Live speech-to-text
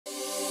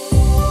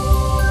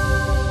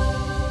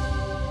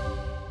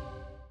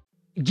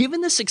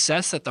Given the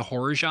success that the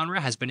horror genre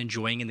has been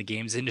enjoying in the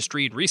games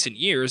industry in recent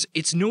years,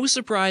 it's no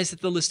surprise that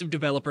the list of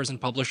developers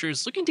and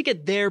publishers looking to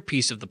get their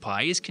piece of the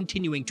pie is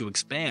continuing to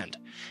expand.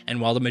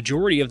 And while the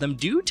majority of them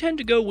do tend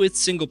to go with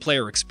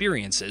single-player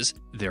experiences,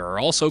 there are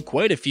also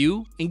quite a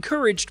few,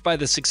 encouraged by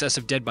the success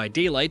of Dead by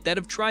Daylight, that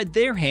have tried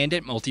their hand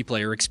at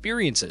multiplayer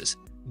experiences.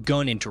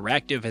 Gun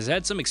Interactive has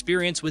had some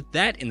experience with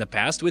that in the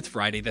past with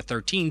Friday the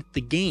 13th,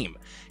 the game,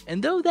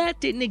 and though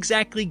that didn't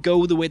exactly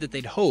go the way that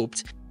they'd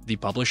hoped, the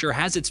publisher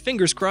has its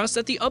fingers crossed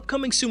that the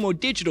upcoming Sumo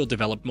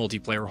Digital-developed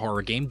multiplayer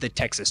horror game, the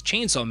Texas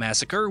Chain Saw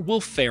Massacre, will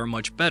fare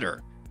much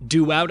better.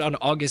 Due out on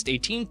August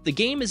 18th, the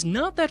game is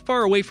not that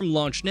far away from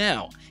launch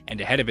now, and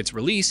ahead of its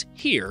release,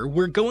 here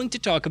we're going to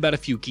talk about a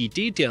few key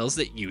details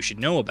that you should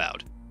know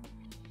about.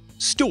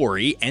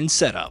 Story and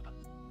setup.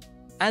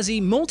 As a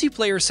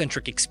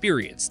multiplayer-centric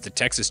experience, the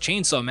Texas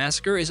Chain Saw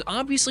Massacre is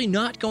obviously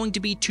not going to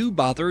be too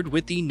bothered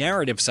with the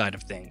narrative side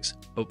of things.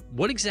 But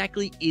what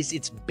exactly is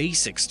its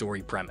basic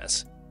story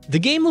premise? The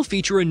game will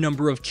feature a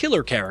number of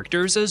killer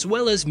characters as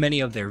well as many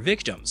of their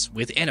victims,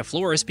 with Ana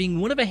Flores being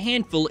one of a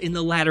handful in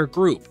the latter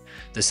group.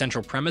 The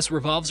central premise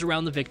revolves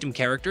around the victim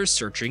characters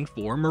searching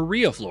for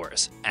Maria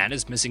Flores,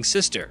 Ana's missing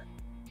sister.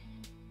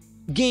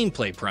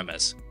 Gameplay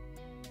premise.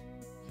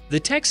 The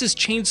Texas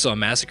Chain Saw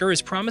Massacre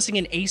is promising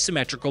an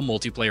asymmetrical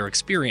multiplayer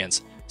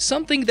experience,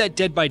 something that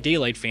Dead by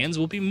Daylight fans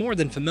will be more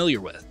than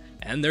familiar with,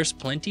 and there's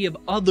plenty of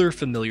other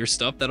familiar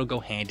stuff that'll go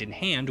hand in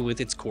hand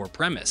with its core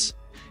premise.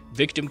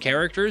 Victim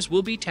characters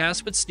will be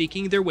tasked with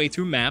sneaking their way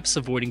through maps,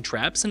 avoiding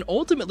traps, and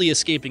ultimately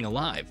escaping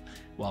alive,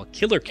 while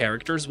killer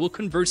characters will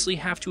conversely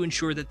have to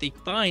ensure that they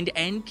find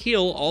and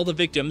kill all the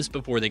victims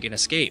before they can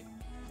escape.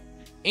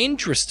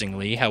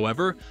 Interestingly,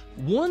 however,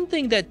 one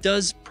thing that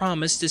does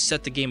promise to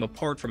set the game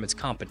apart from its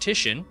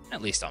competition,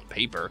 at least on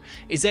paper,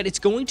 is that it's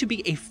going to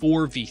be a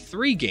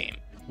 4v3 game,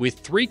 with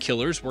 3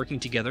 killers working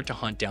together to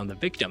hunt down the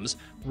victims,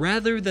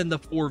 rather than the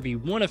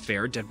 4v1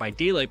 affair Dead by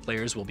Daylight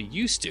players will be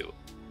used to.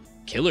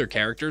 Killer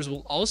characters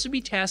will also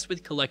be tasked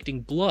with collecting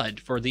blood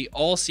for the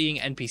all-seeing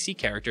NPC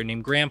character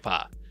named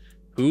Grandpa,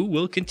 who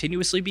will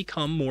continuously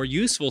become more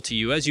useful to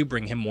you as you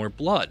bring him more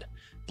blood.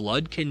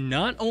 Blood can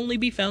not only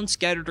be found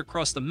scattered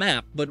across the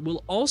map, but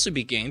will also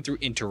be gained through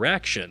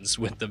interactions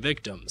with the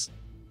victims.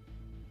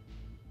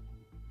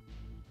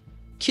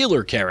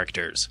 Killer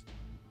characters.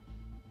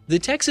 The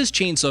Texas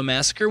Chain Saw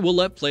Massacre will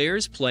let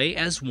players play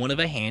as one of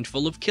a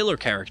handful of killer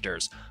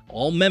characters,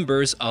 all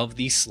members of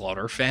the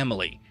Slaughter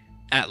family.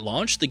 At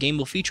launch, the game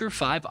will feature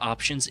 5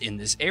 options in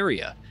this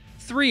area.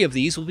 3 of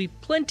these will be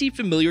plenty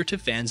familiar to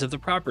fans of the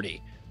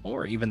property,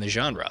 or even the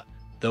genre,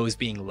 those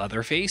being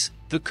Leatherface,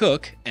 the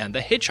Cook, and the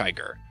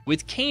Hitchhiker,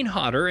 with Kane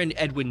Hodder and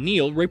Edwin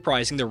Neal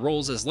reprising their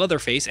roles as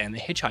Leatherface and the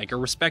Hitchhiker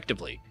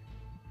respectively.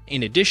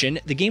 In addition,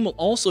 the game will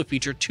also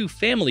feature 2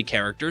 family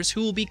characters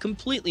who will be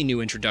completely new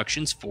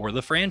introductions for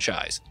the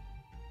franchise.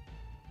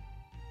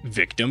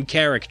 Victim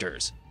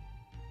characters.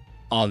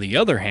 On the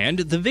other hand,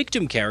 the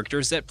victim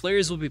characters that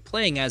players will be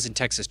playing as in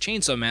Texas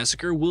Chain Saw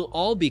Massacre will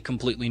all be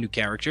completely new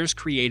characters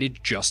created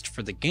just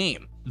for the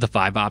game. The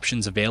 5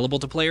 options available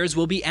to players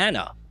will be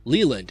Anna,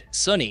 Leland,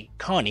 Sunny,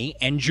 Connie,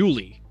 and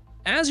Julie.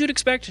 As you'd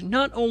expect,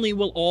 not only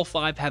will all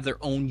 5 have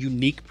their own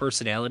unique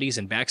personalities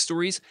and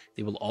backstories,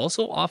 they will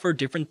also offer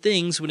different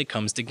things when it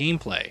comes to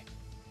gameplay.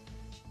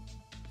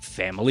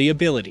 Family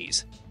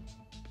abilities.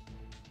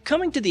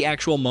 Coming to the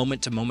actual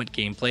moment-to-moment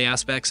gameplay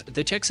aspects,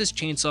 the Texas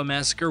Chain Saw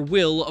Massacre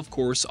will, of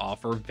course,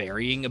 offer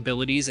varying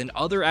abilities and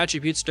other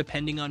attributes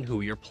depending on who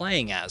you're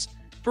playing as.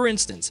 For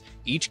instance,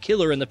 each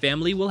killer in the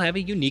family will have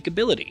a unique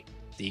ability.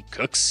 The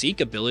Cook's Seek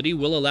ability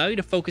will allow you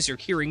to focus your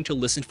hearing to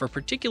listen for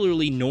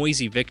particularly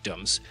noisy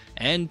victims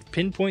and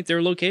pinpoint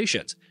their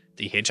locations.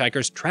 The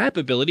Hitchhiker's Trap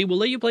ability will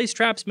let you place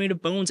traps made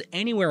of bones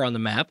anywhere on the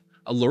map,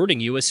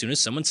 alerting you as soon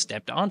as someone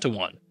stepped onto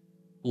one.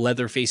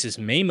 Leatherface's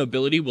Maim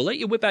ability will let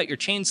you whip out your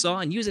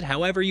chainsaw and use it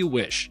however you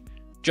wish.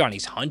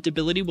 Johnny's Hunt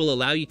ability will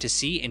allow you to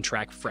see and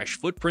track fresh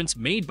footprints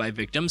made by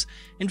victims,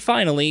 and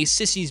finally,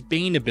 Sissy's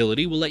Bane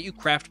ability will let you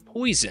craft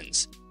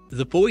poisons.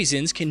 The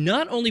poisons can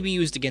not only be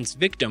used against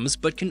victims,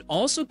 but can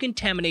also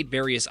contaminate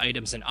various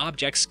items and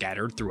objects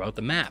scattered throughout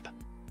the map.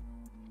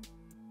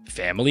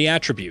 Family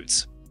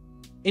attributes.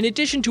 In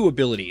addition to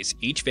abilities,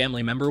 each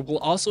family member will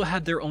also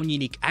have their own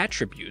unique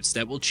attributes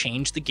that will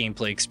change the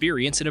gameplay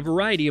experience in a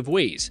variety of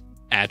ways.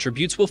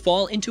 Attributes will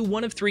fall into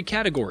one of 3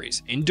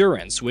 categories: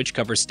 Endurance, which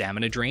covers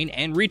stamina drain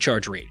and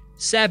recharge rate;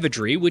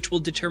 Savagery, which will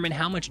determine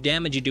how much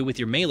damage you do with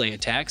your melee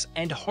attacks;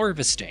 and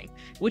Harvesting,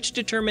 which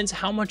determines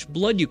how much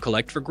blood you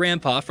collect for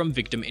Grandpa from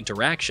victim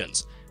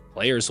interactions.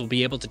 Players will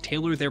be able to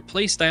tailor their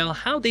playstyle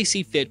how they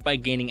see fit by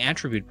gaining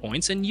attribute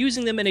points and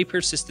using them in a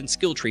persistent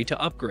skill tree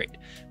to upgrade,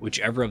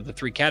 whichever of the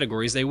 3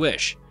 categories they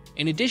wish.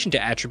 In addition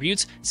to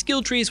attributes,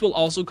 skill trees will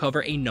also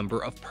cover a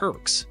number of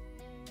perks.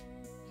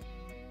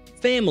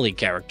 Family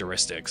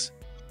characteristics.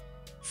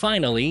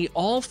 Finally,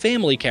 all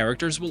family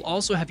characters will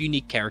also have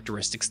unique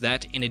characteristics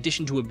that, in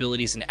addition to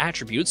abilities and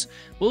attributes,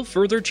 will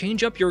further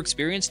change up your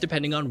experience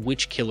depending on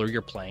which killer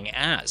you're playing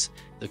as.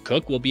 The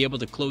cook will be able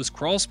to close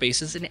crawl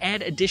spaces and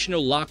add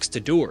additional locks to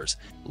doors.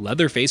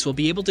 Leatherface will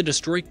be able to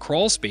destroy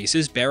crawl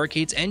spaces,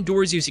 barricades, and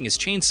doors using his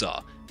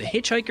chainsaw. The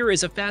hitchhiker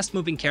is a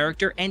fast-moving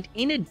character and,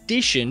 in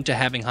addition to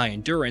having high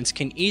endurance,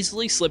 can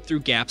easily slip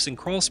through gaps in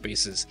crawl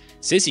spaces.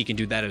 Sissy can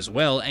do that as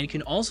well and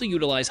can also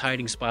utilize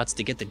hiding spots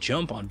to get the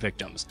jump on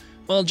victims,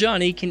 while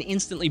Johnny can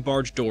instantly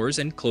barge doors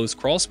and close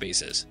crawl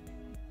spaces.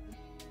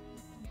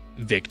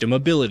 Victim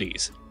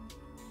abilities.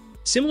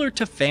 Similar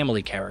to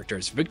family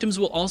characters, victims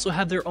will also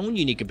have their own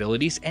unique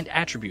abilities and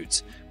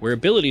attributes. Where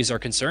abilities are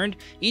concerned,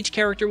 each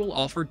character will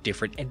offer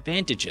different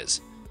advantages.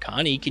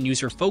 Connie can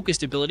use her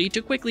focused ability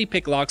to quickly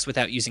pick locks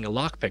without using a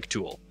lockpick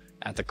tool,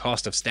 at the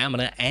cost of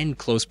stamina and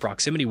close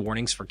proximity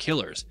warnings for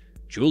killers.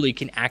 Julie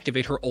can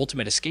activate her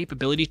ultimate escape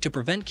ability to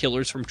prevent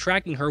killers from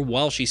tracking her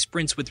while she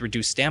sprints with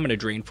reduced stamina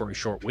drain for a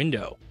short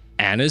window.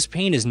 Anna's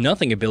Pain is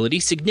Nothing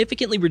ability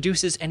significantly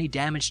reduces any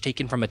damage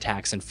taken from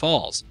attacks and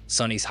falls.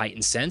 Sunny's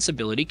Heightened Sense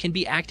ability can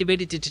be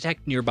activated to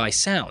detect nearby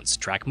sounds,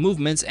 track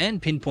movements,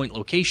 and pinpoint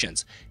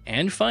locations.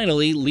 And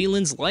finally,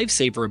 Leland's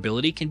Lifesaver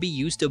ability can be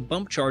used to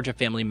bump charge a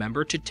family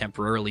member to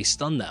temporarily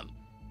stun them.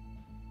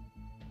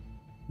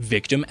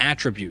 Victim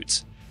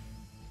attributes.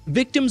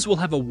 Victims will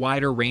have a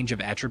wider range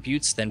of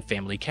attributes than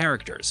family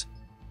characters.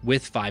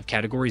 With 5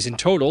 categories in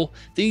total,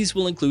 these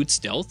will include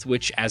Stealth,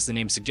 which, as the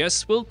name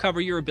suggests, will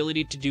cover your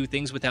ability to do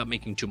things without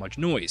making too much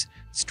noise,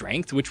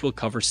 Strength, which will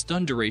cover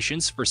stun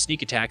durations for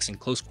sneak attacks and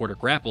close-quarter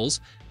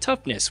grapples,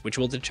 Toughness, which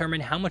will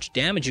determine how much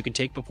damage you can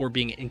take before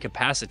being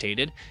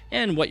incapacitated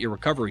and what your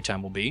recovery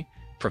time will be,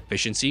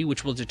 Proficiency,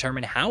 which will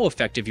determine how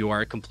effective you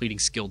are at completing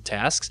skilled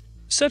tasks,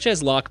 such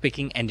as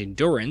lockpicking, and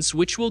Endurance,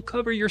 which will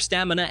cover your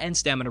stamina and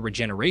stamina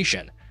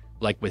regeneration.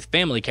 Like with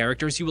family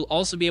characters, you will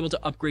also be able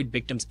to upgrade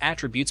victims'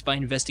 attributes by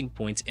investing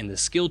points in the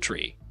skill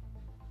tree.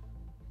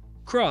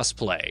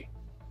 Crossplay.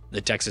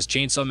 The Texas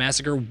Chain Saw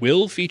Massacre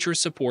will feature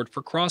support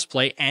for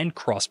crossplay and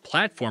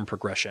cross-platform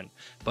progression,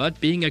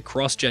 but being a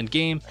cross-gen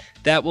game,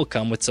 that will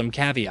come with some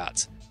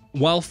caveats.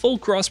 While full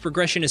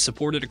cross-progression is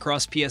supported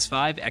across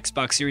PS5,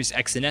 Xbox Series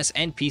X and S,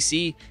 and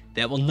PC,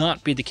 that will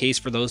not be the case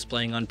for those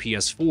playing on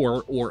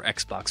PS4 or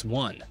Xbox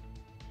One.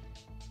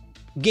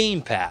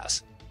 Game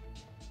Pass.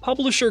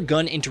 Publisher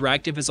Gun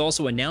Interactive has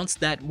also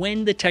announced that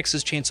when the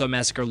Texas Chain Saw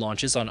Massacre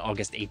launches on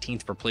August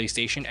 18th for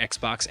PlayStation,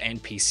 Xbox,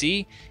 and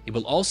PC, it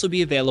will also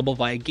be available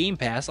via Game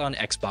Pass on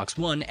Xbox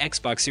One,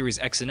 Xbox Series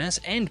X and S,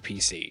 and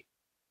PC.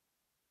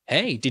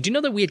 Hey, did you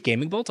know that we at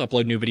GamingBolt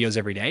upload new videos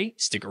every day?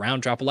 Stick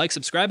around, drop a like,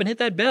 subscribe, and hit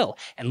that bell,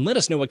 and let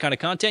us know what kind of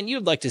content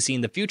you'd like to see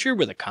in the future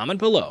with a comment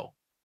below.